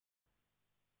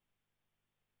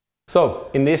So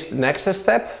in this next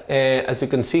step, as you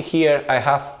can see here, I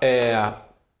have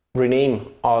renamed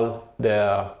all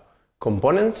the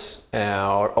components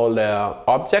or all the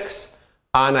objects,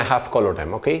 and I have colored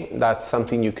them. Okay, that's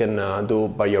something you can do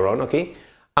by your own. Okay,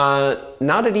 now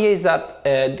the idea is that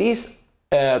these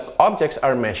objects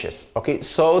are meshes. Okay,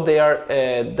 so they are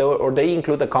they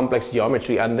include a complex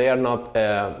geometry, and they are not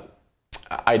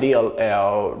ideal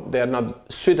or they are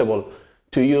not suitable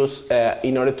to use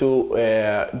in order to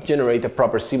generate a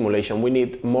proper simulation. We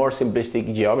need more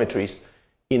simplistic geometries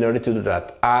in order to do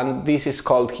that, and this is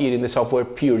called here in the software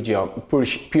pure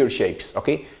shapes.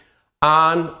 Okay,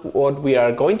 and what we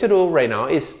are going to do right now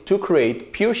is to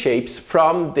create pure shapes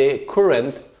from the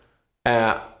current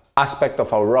aspect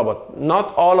of our robot.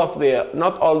 Not all of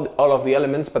the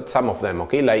elements, but some of them.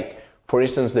 Okay, like for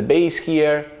instance the base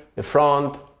here, the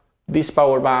front, this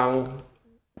power bank.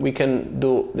 We can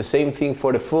do the same thing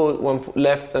for the foot,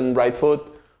 left and right foot.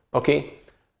 Okay,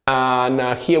 and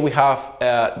here we have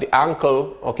the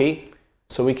ankle. Okay,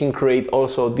 so we can create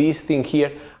also this thing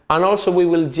here, and also we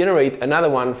will generate another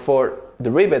one for the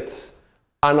rivets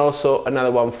and also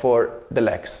another one for the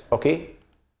legs. Okay,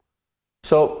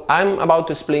 so I'm about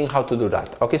to explain how to do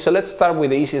that. Okay, so let's start with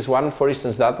the easiest one, for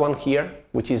instance that one here,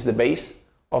 which is the base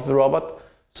of the robot.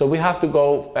 So we have to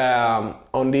go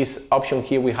on this option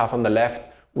here we have on the left,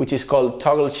 which is called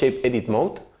toggle shape edit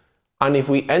mode. And if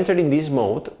we enter in this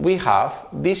mode, we have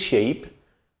this shape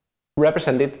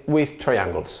represented with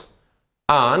triangles,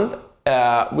 and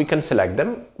we can select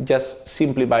them just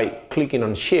simply by clicking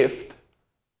on Shift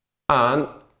and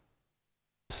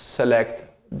select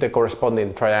the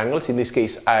corresponding triangles. In this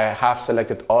case, I have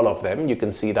selected all of them. You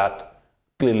can see that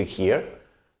clearly here.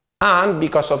 And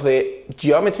because of the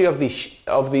geometry of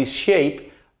this shape,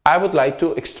 I would like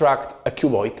to extract a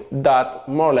cuboid that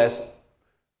more or less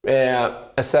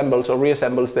assembles or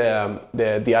reassembles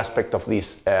the aspect of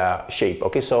this shape.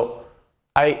 Okay, so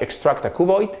I extract a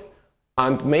cuboid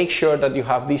and make sure that you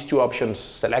have these two options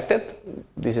selected.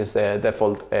 This is the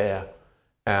default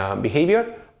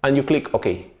behavior, and you click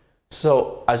OK.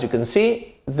 So as you can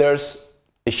see, there's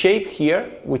a shape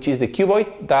here, which is the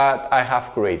cuboid that I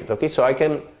have created. Okay, so I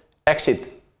can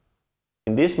exit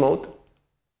in this mode,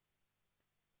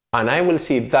 and I will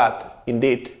see that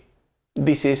indeed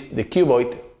this is the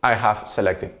cuboid I have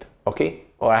selected, okay,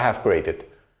 or I have created.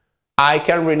 I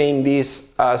can rename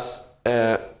this as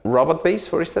robot base,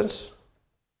 for instance.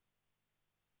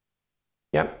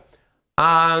 Yeah,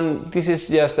 and this is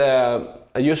just a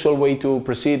usual way to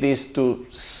proceed, is to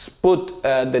put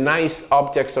the nice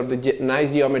objects or the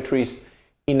nice geometries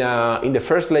in the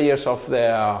first layers of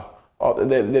the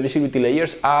visibility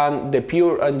layers, and the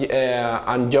pure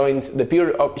and joints, the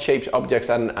pure shapes, objects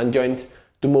and joints,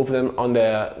 to move them on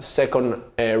the second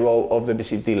row of the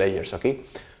visibility layers. Okay,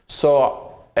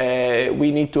 so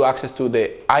we need to access to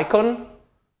the icon,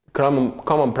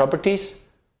 common properties,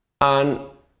 and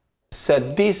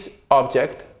set this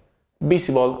object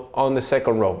visible on the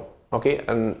second row. Okay,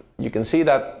 and you can see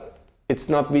that it's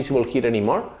not visible here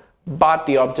anymore, but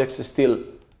the objects still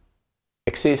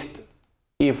exist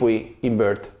if we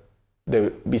invert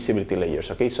the visibility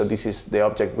layers. Okay, so this is the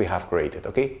object we have created.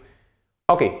 Okay,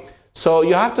 so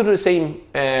you have to do the same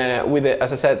with the,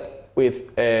 as I said, with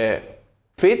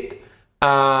feet.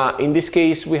 In this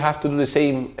case, we have to do the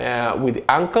same with the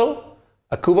ankle,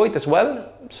 a cuboid as well.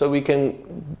 So we can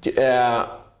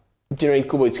generate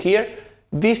cuboids here.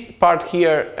 This part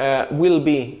here will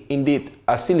be indeed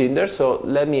a cylinder. So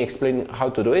let me explain how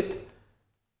to do it.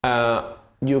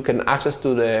 You can access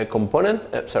to the component,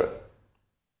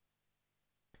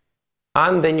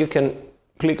 and then you can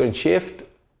click on Shift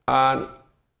and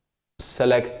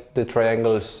select the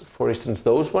triangles, for instance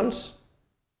those ones.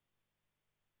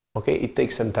 Okay, it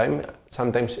takes some time.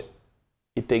 Sometimes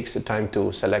it takes the time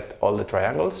to select all the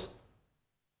triangles.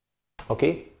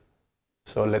 Okay,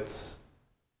 so let's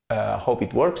hope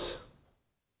it works.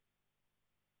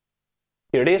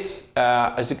 Here it is.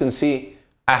 As you can see,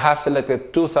 I have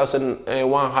selected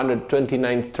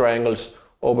 2,129 triangles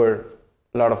over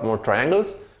a lot of more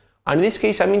triangles. And in this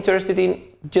case, I'm interested in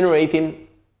generating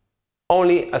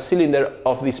only a cylinder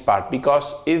of this part,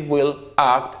 because it will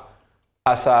act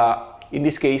as a, in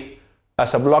this case,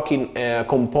 as a blocking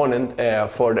component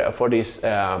for this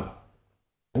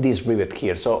rivet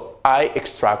here. So I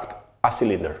extract a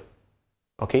cylinder.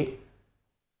 Okay,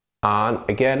 and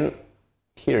again,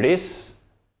 here it is.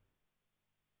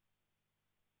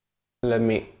 Let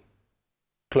me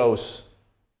close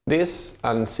this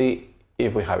and see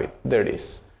if we have it. There it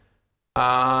is.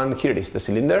 And here it is, the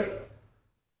cylinder.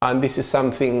 And this is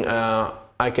something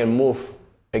I can move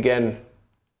again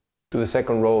to the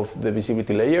second row of the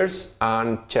visibility layers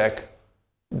and check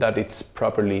that it's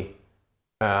properly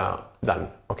done.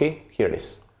 Okay, here it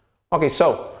is. Okay,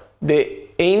 so the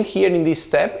aim here in this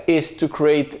step is to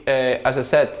create, as I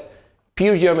said,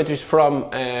 pure geometries from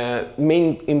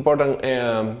main important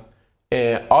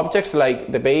objects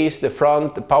like the base, the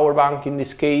front, the power bank in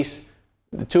this case,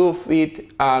 the 2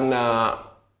 feet, and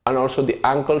also the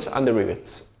ankles and the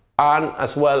rivets, and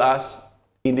as well as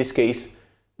in this case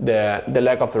the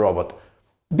leg of the robot.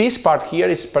 This part here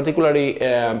is particularly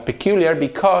peculiar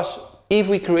because if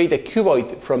we create a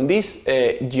cuboid from this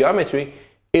geometry,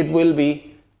 it will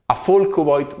be a full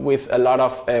cuboid with a lot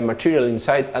of material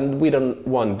inside, and we don't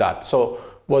want that. So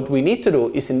what we need to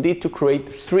do is indeed to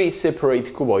create 3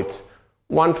 separate cuboids.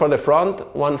 One for the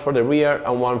front, one for the rear,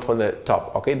 and one for the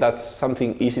top. Okay, that's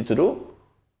something easy to do.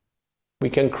 We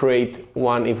can create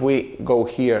one if we go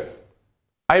here.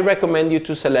 I recommend you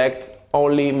to select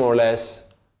only more or less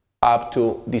up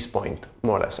to this point,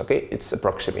 more or less, okay? It's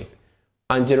approximate.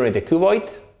 And generate a cuboid.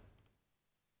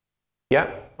 Yeah,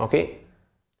 okay.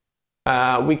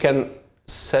 We can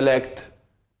select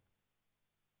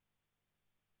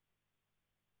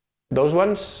those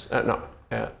ones.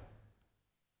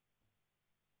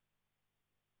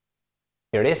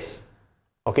 Here it is.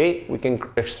 Okay, we can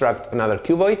extract another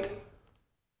cuboid.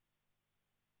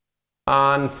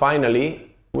 And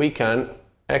finally, we can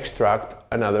extract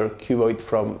another cuboid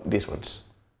from these ones.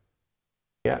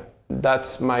 Yeah,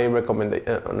 that's my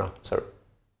recommendation. No, sorry.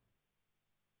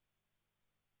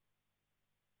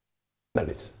 That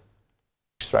is.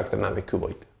 Extract another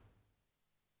cuboid.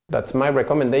 That's my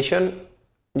recommendation.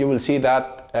 You will see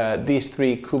that these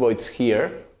 3 cuboids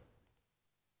here,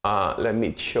 let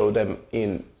me show them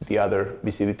in the other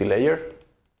visibility layer,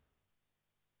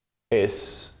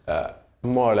 is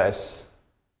more or less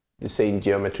the same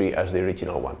geometry as the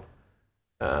original one.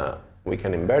 We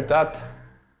can invert that.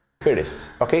 Here it is.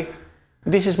 Okay,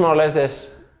 this is more or less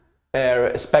the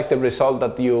expected result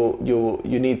that you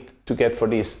need to get for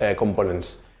these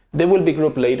components. They will be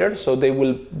grouped later, so they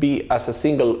will be as a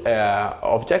single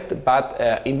object, but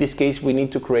in this case we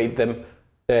need to create them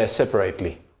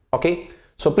separately. Okay,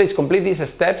 so please complete these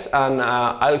steps, and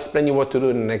I'll explain you what to do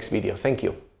in the next video. Thank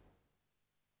you.